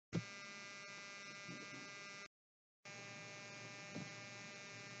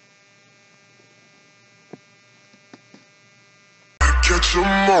some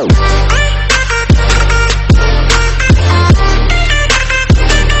more.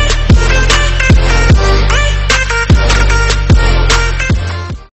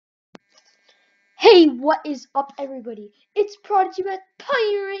 Hey, what is up, everybody? It's Prodigy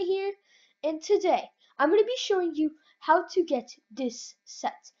Pioneer right here, and today I'm going to be showing you how to get this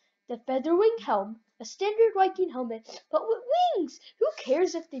set. The Featherwing Helm, a standard Viking helmet, but with wings! Who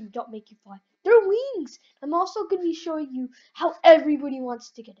cares if they don't make you fly? They're wings! I'm also going to be showing you how everybody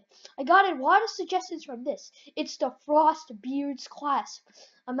wants to get it. I got a lot of suggestions from this. It's the Frostbeard's Clasp,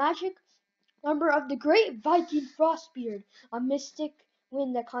 a magic member of the great Viking Frostbeard, a mystic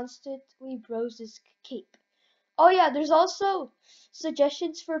wind that constantly blows his cape. Oh yeah, there's also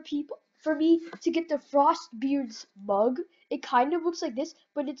suggestions for me to get the Frostbeard's mug. It kind of looks like this,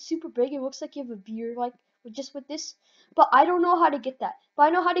 but it's super big. It looks like you have a beard like just with this. But I don't know how to get that. But I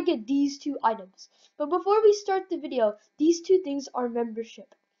know how to get these two items. But before we start the video, these two things are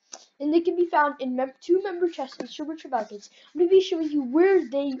membership. And they can be found in two member chests in Silver Mountains. I'm going to be showing you where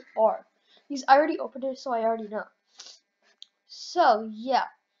they are. Because I already opened it, so I already know. So, yeah.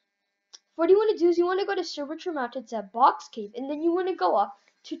 What you want to do is you want to go to Silver Mountains at Box Cave, and then you want to go up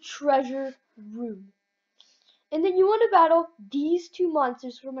to Treasure Room. And then you want to battle these two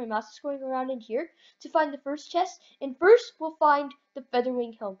monsters where my mouse is going around in here to find the first chest. And first, we'll find the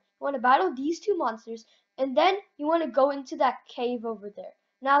Featherwing Helm. You want to battle these two monsters, and then you want to go into that cave over there.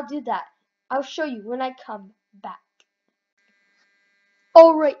 Now I'll do that. I'll show you when I come back.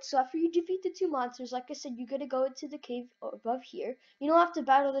 Alright, so after you defeat the two monsters, like I said, you're gonna go into the cave above here. You don't have to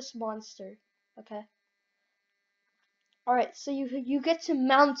battle this monster, okay? Alright, so you get to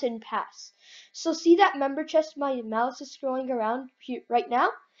Mountain Pass. So see that member chest my mouse is scrolling around here right now?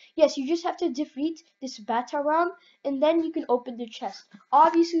 Yes, you just have to defeat this Bataram, and then you can open the chest.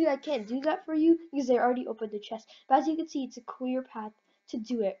 Obviously, I can't do that for you because I already opened the chest. But as you can see, it's a clear path to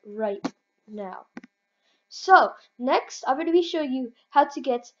do it right now. So, next, I'm going to be showing you how to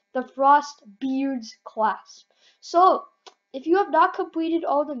get the Frostbeard's Clasp. So, if you have not completed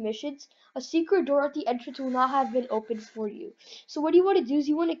all the missions, a secret door at the entrance will not have been opened for you. So what you want to do is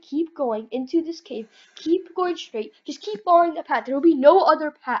you want to keep going into this cave, keep going straight, just keep following the path. There will be no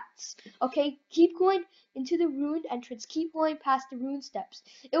other paths, okay? Keep going into the ruined entrance, keep going past the ruined steps.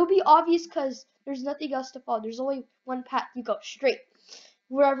 It will be obvious because there's nothing else to follow. There's only one path. You go straight,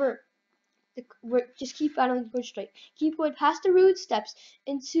 wherever. Just keep following, go straight. Keep going past the ruined steps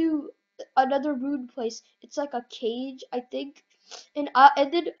into another ruined place. It's like a cage, I think. And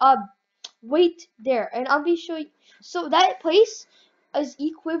then wait there, and I'll be showing. So that place is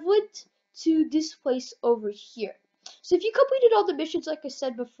equivalent to this place over here. So if you completed all the missions, like I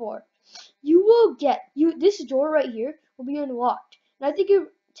said before, you will get this door right here will be unlocked. And I think it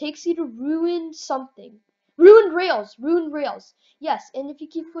takes you to ruin something. Ruined rails. Yes, and if you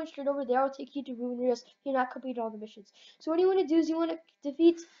keep going straight over there, it'll take you to ruined rails. You're not completed all the missions. So what you want to do is you want to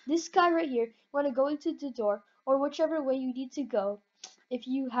defeat this guy right here. You want to go into the door, or whichever way you need to go. If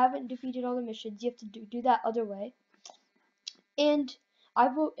you haven't defeated all the missions, you have to do that other way. And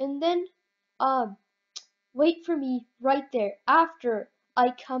then wait for me right there after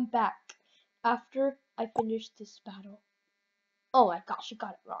I come back. After I finish this battle. Oh my gosh, you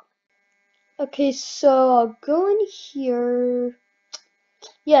got it wrong. Okay, so I'll go in here.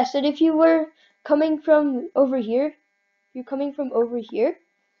 Yes, and if you were coming from over here,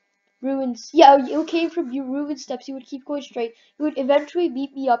 ruins. Yeah, you came from your ruined steps. You would keep going straight. You would eventually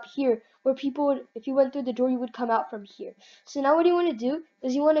meet me up here, where people would, if you went through the door, you would come out from here. So now what you want to do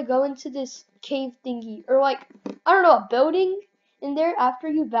is you want to go into this cave thingy, or like, I don't know, a building in there after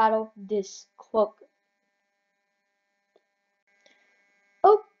you battle this cloak.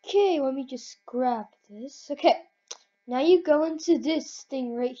 Okay, let me just grab this. Okay, now you go into this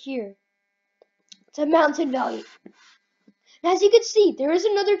thing right here. It's a mountain valley. And as you can see, there is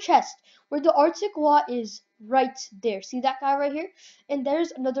another chest where the Arctic Law is right there. See that guy right here? And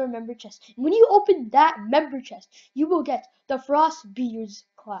there's another member chest. And when you open that member chest, you will get the Frostbeard's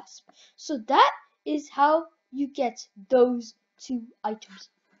Clasp. So that is how you get those two items.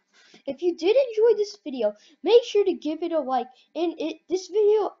 If you did enjoy this video, make sure to give it a like, and this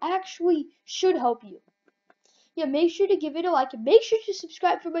video actually should help you. Yeah, make sure to give it a like, and make sure to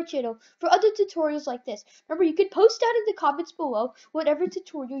subscribe for my channel for other tutorials like this. Remember, you can post down in the comments below whatever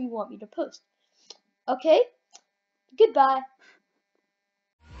tutorial you want me to post. Okay? Goodbye.